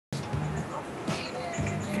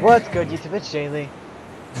What's good, YouTube? It's Jaylee.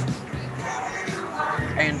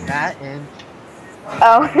 And Fatin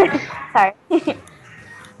Oh, sorry.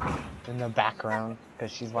 in the background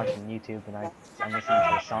because she's watching YouTube and I'm listening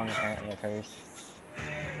to a song apparently of hers.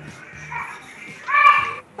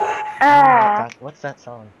 What's that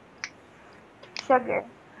song? Sugar.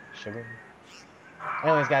 Sugar?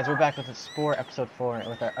 Anyways, guys, we're back with the Spore episode 4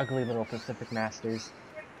 with our ugly little Pacific Masters.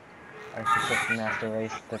 Our Pacific Master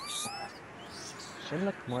race that should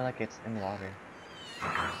look more like it's in water.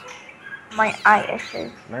 My eye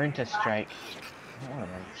issues. Learn to strike. I don't want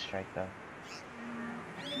to learn to strike though.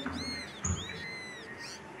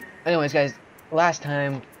 Anyways, guys, last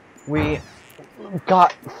time we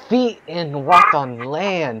got feet and walked on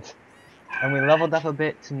land, and we leveled up a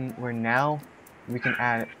bit to where now we can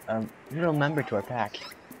add a little member to our pack.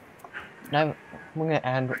 Now we're gonna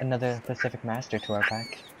add another Pacific Master to our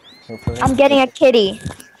pack. Hopefully. I'm getting a kitty.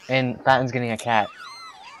 And Fatin's getting a cat.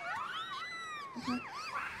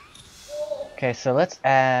 Okay, so let's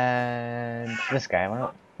add this guy.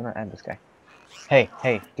 Why not add this guy? Hey,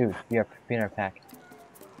 dude, be in our pack.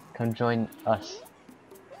 Come join us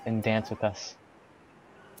and dance with us.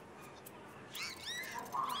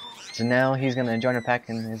 So now he's gonna join our pack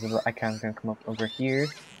and his little icon's gonna come up over here.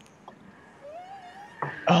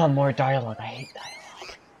 Oh, more dialogue. I hate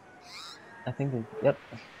dialogue. I think yep.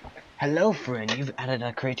 Hello, friend. You've added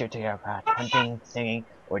a creature to your pack, hunting, singing,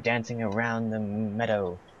 or dancing around the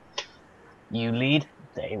meadow. You lead,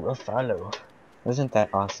 they will follow. Isn't that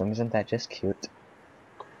awesome? Isn't that just cute?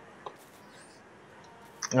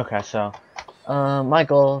 Okay, so my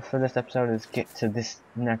goal for this episode is get to this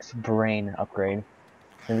next brain upgrade.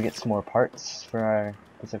 Maybe get some more parts for our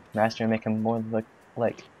Pacific Master and make him more look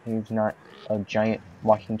like he's not a giant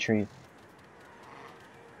walking tree.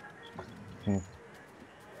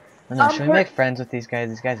 I don't know, should we make friends with these guys?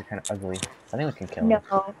 These guys are kind of ugly. I think we can kill them.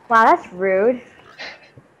 No. Wow, that's rude.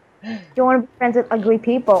 You want to be friends with ugly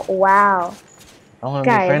people? Wow. I want to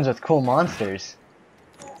be friends with cool monsters.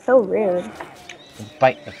 So rude.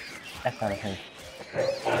 Bite the F out of him.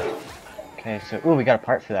 Okay, so ooh, we got a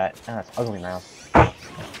part for that. Oh, that's ugly now.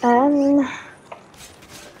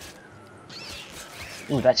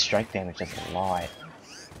 Ooh, that strike damage is a lot.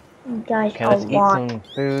 Guys, okay, let's eat some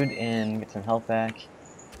food and get some health back.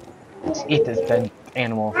 Let's eat this dead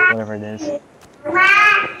animal, whatever it is.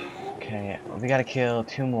 Okay, we gotta kill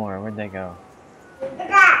 2 more. Where'd they go?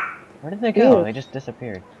 Where did they go? They just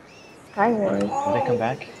disappeared. Did they come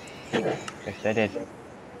back? Yes, they did.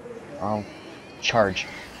 I'll charge.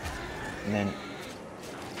 And then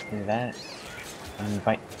do that. And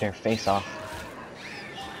bite their face off.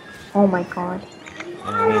 Oh my god.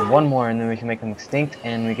 And we need 1 more and then we can make them extinct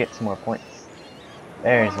and we get some more points.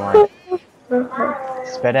 There's 1.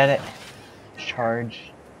 Spit at it.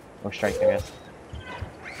 Charge. Or strike, I guess.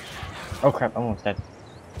 Oh crap, I'm almost dead.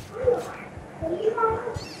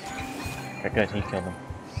 Okay, good, he killed him.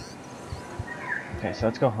 Okay, so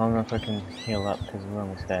let's go home real quick and heal up because we're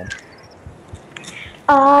almost dead.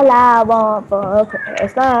 All I want for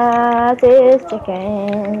Christmas is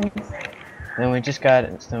chickens. Then we just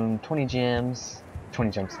got some 20 gems.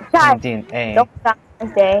 20 gems. 20 DNA. It's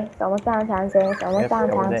Valentine's Day. It's almost Valentine's Day. It's almost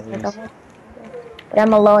Valentine's Day. But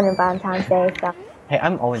I'm alone on Valentine's Day, so. Hey,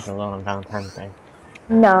 I'm always alone on Valentine's Day.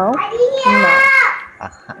 No.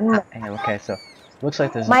 No. Okay, so looks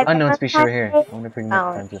like there's an unknown species over here. I wonder if we can make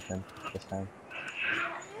friends with him this time.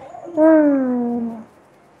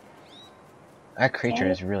 That creature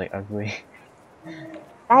is really ugly.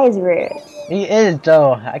 That is rude. He is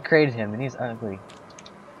though. I created him and he's ugly.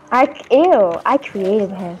 Ew, I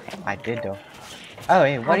created him. I did though. Oh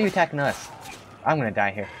hey, why are you attacking us? I'm gonna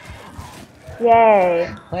die here. Yay.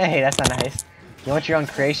 Hey, that's not nice. You want your own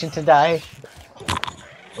creation to die?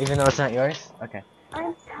 Even though it's not yours? Okay.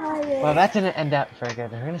 I'm tired. Well, that didn't end up very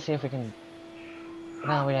good. We're gonna see if we can...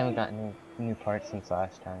 No, we haven't gotten new parts since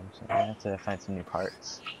last time, so we have to find some new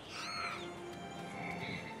parts.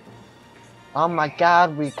 Oh my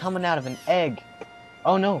god, we're coming out of an egg!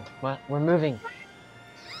 Oh no, we're moving.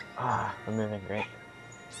 Ah, we're moving, great.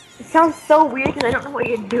 It sounds so weird because I don't know what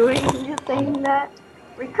you're doing. You're just saying that.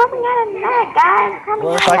 We're coming out of that, guys.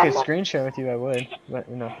 Well, if I could screen share with you, I would, but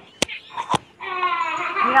you know.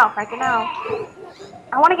 No, freaking no.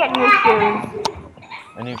 I want to get new shoes.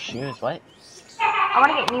 A new shoes? What? I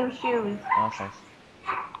want to get new shoes. Oh, thanks.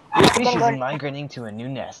 Your species is migrating to a new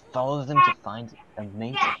nest. Follow them to find a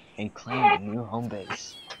mate and claim a new home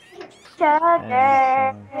base.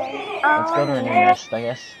 Sugar. Let's go to a new nest, I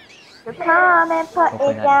guess. So come and put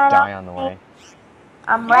hopefully it not down die on the way.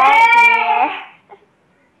 I'm right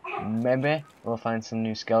here. Maybe we'll find some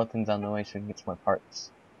new skeletons on the way so we can get some more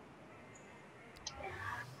parts.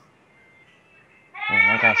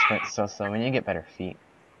 went so slow. We need to get better feet.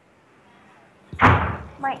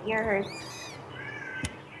 My ear hurts.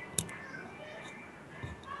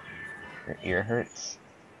 Your ear hurts?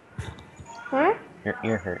 Hmm? Your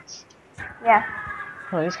ear hurts. Yeah.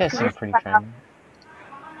 Oh, these guys seem pretty friendly.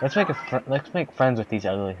 Let's make friends with these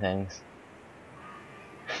ugly things.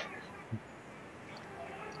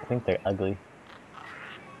 I think they're ugly.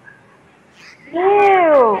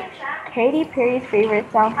 Ew! Katy Perry's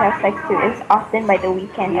favorite song to have sex to is Often by The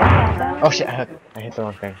Weeknd. Oh shit, I hit the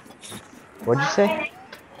wrong thing. What'd you say?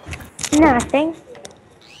 Nothing.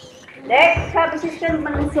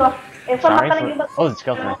 Sorry for... Oh, the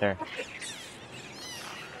skeleton right there.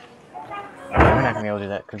 Okay, we're not gonna be able to do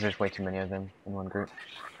that because there's way too many of them in one group.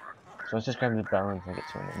 So let's just grab the bones and get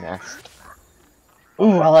to the nest.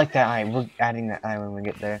 Ooh, I like that eye. We're adding that eye when we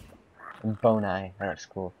get there. Bone eye. That looks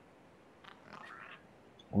cool.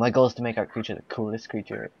 My goal is to make our creature the coolest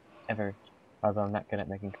creature ever. Although I'm not good at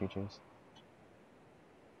making creatures.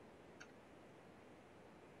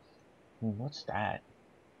 What's that?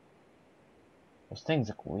 Those things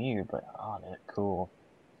look weird, but oh, they look cool.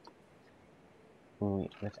 Ooh,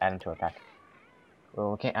 let's add them to our pack.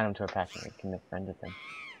 Well, we can't add them to our pack, but we can make friends with them.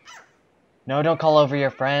 No, don't call over your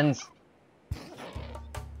friends!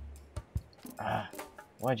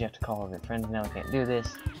 Why'd you have to call over your friends now? We can't do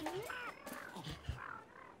this.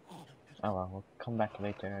 Oh well, we'll come back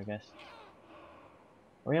later, I guess.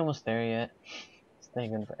 Are we almost there yet? It's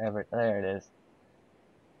taking forever. There it is.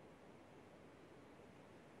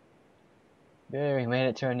 There, we made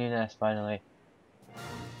it to our new nest, finally.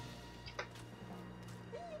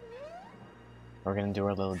 We're gonna do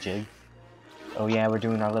our little jig. Oh yeah, we're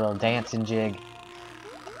doing our little dancing jig.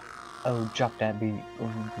 Oh, drop that beat.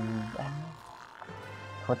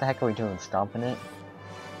 What the heck are we doing? Stomping it?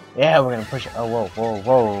 Yeah, we're gonna push it. Oh, whoa, whoa,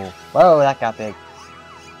 whoa. Whoa, that got big.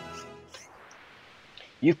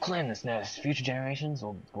 You've claimed this nest. Future generations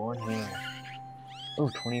will be born here. Oh,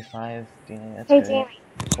 25 DNA. That's Hey, good. Jamie.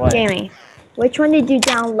 What? Jamie, which one did you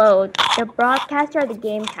download? The broadcaster or the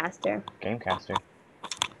gamecaster? Gamecaster.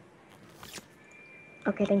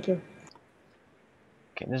 Okay, thank you.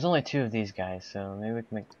 Okay, there's only 2 of these guys, so maybe we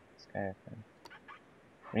can make this guy a friend.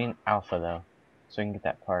 We need an alpha, though, so we can get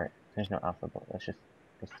that part. There's no alpha, but let's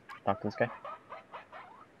talk to this guy.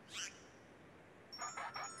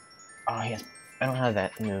 Oh, yes. I don't have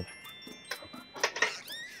that move.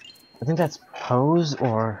 I think that's pose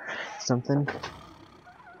or something.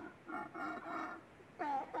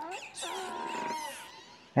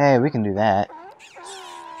 Hey, we can do that.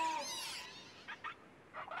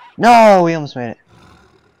 No, we almost made it.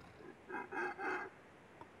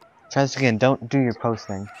 Try this again. Don't do your pose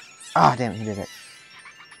thing. Ah, damn, he did it.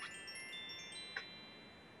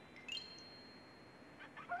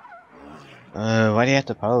 Why do you have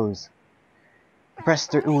to pose? Press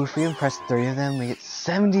 3. Ooh, if we press 3 of them, we get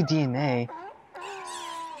 70 DNA.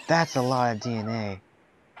 That's a lot of DNA.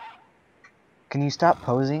 Can you stop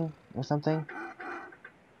posing or something?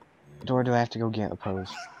 Or do I have to go get a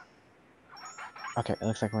pose? Okay, it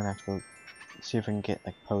looks like we're gonna have to go see if we can get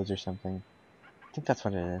like pose or something. I think that's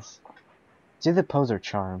what it is. It's either pose or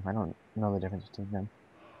charm. I don't know the difference between them.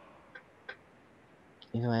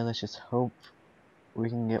 Either way, let's just hope we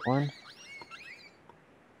can get one.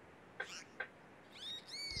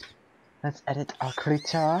 Let's edit our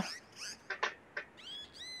creature.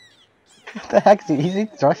 What the heck, dude? Is he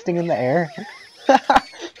thrusting in the air?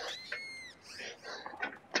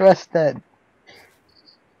 Thrust that.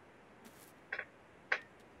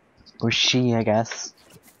 Or she, I guess.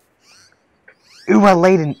 Ooh, I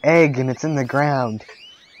laid an egg and it's in the ground.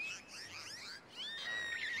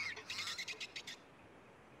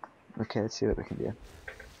 Okay, let's see what we can do.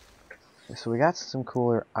 Okay, so we got some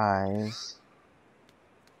cooler eyes.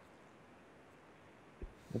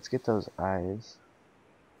 Let's get those eyes.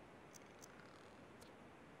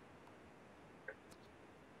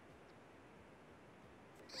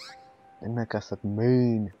 They make us look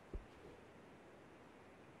mean.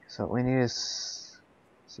 So what we need is...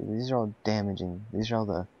 See, these are all damaging. These are all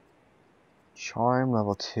the charm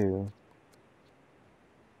level 2.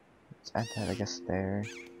 Let's add that, I guess, there.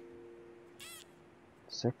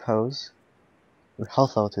 Is there pose? Ooh,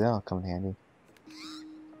 health level 2, that'll come in handy.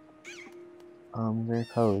 Very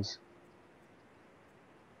pose.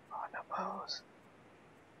 Oh, no pose.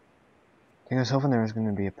 I think I was hoping there was going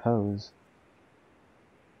to be a pose.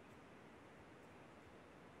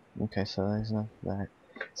 Okay, so there's not that.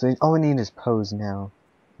 So all we need is pose now.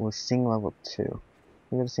 We'll sing level 2.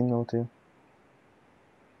 We got a sing level 2?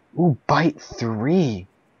 Ooh, bite 3!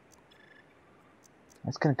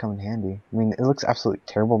 That's gonna come in handy. I mean, it looks absolutely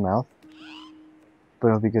terrible mouth. But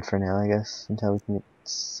it'll be good for now, I guess, until we can get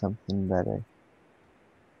something better.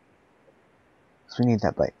 So we need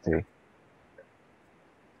that bite 3.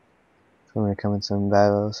 So we're gonna come in some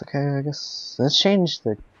battles. Okay, I guess let's change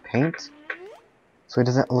the paint so it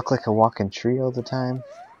doesn't look like a walking tree all the time.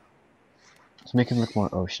 Let's make him look more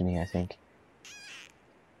oceany, I think.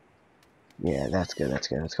 Yeah, that's good, that's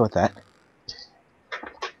good. Let's go with that.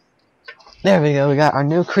 There we go, we got our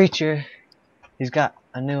new creature. He's got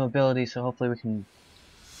a new ability, so hopefully we can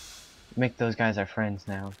make those guys our friends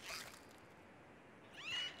now.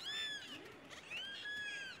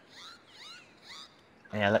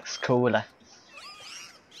 Yeah, looks cooler.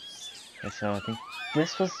 Okay, so I think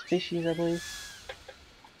this was species, I believe.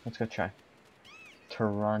 Let's go try.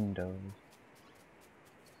 Toronto.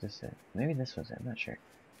 Is this it? Maybe this was it, I'm not sure.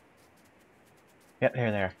 Yep,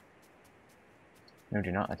 here they are. No,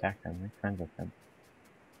 do not attack them, make friends with them.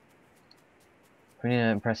 We need to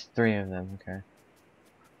impress 3 of them, okay.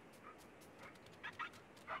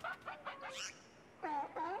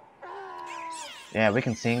 Yeah, we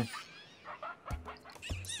can sing.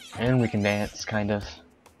 And we can dance, kind of.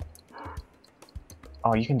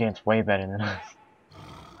 Oh, you can dance way better than us.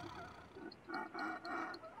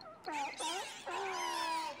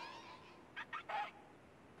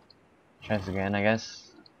 Try this again, I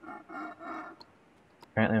guess.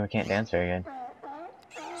 Apparently we can't dance very good.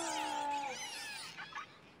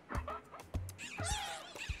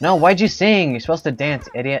 No, why'd you sing? You're supposed to dance,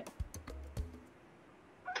 idiot.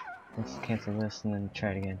 Let's cancel this and then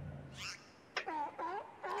try it again.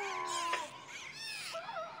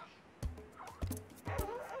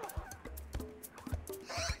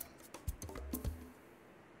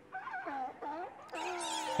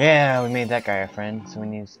 Yeah, we made that guy our friend, so we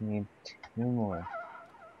need 2 more.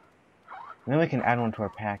 And then we can add one to our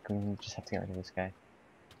pack. We just have to get rid of this guy.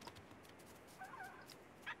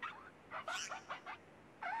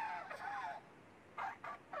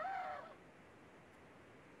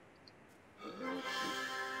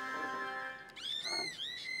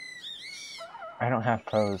 I don't have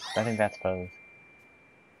pose. I think that's pose.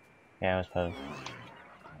 Yeah, it was pose.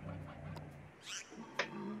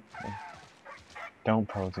 Don't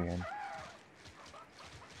pose again.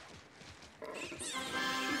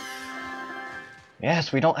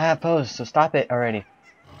 Yes, we don't have pose, so stop it already.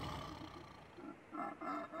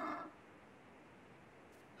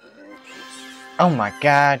 Oh my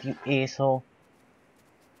god, you asshole.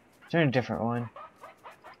 Is there a different one?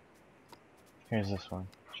 Here's this one.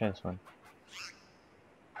 Try this one.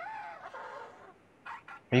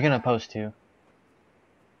 Are you gonna pose too?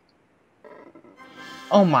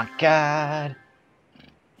 Oh my god!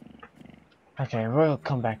 Okay, we'll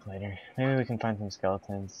come back later. Maybe we can find some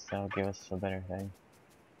skeletons that'll give us a better thing.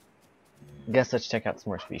 I guess let's check out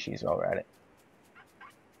some more species while we're at it.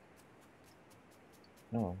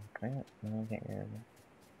 No, can I? No, I can't get rid of it.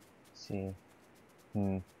 Let's see.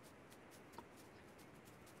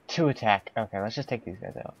 2 attack. Okay, let's just take these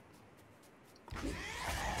guys out.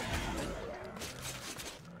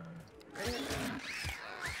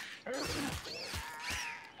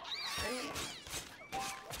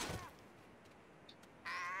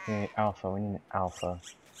 Okay, alpha. We need an alpha.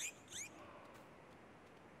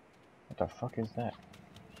 What the fuck is that?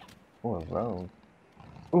 Oh, a rogue.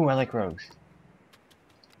 Ooh, I like rogues.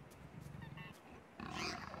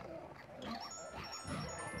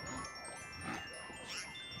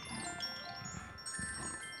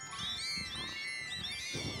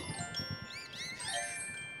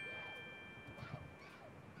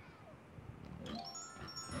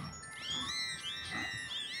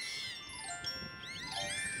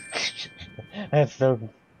 That's so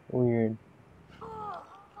weird.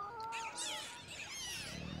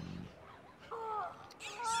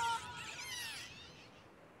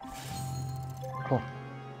 Cool.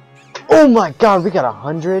 Oh my god, we got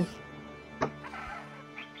 100?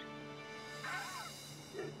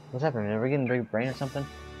 What's happening? Are we getting big brain or something?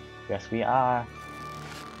 Yes, we are.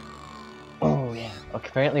 Oh yeah. Okay,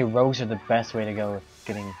 apparently rogues are the best way to go with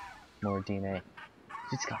getting more DNA.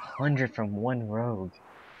 It's got 100 from 1 rogue.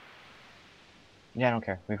 Yeah, I don't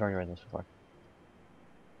care. We've already read this before.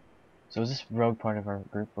 So is this rogue part of our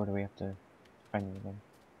group, or do we have to find him again?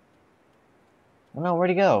 Oh no, where'd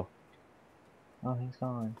he go? Oh, he's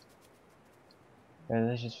gone. Yeah,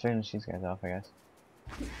 let's just finish these guys off, I guess.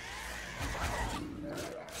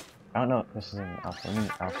 I don't know if this is an alpha. I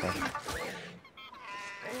mean alpha.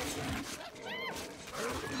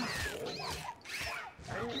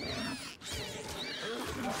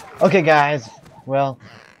 Okay guys, well,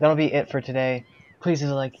 that'll be it for today. Please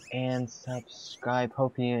leave a like and subscribe.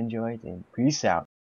 Hope you enjoyed, and peace out.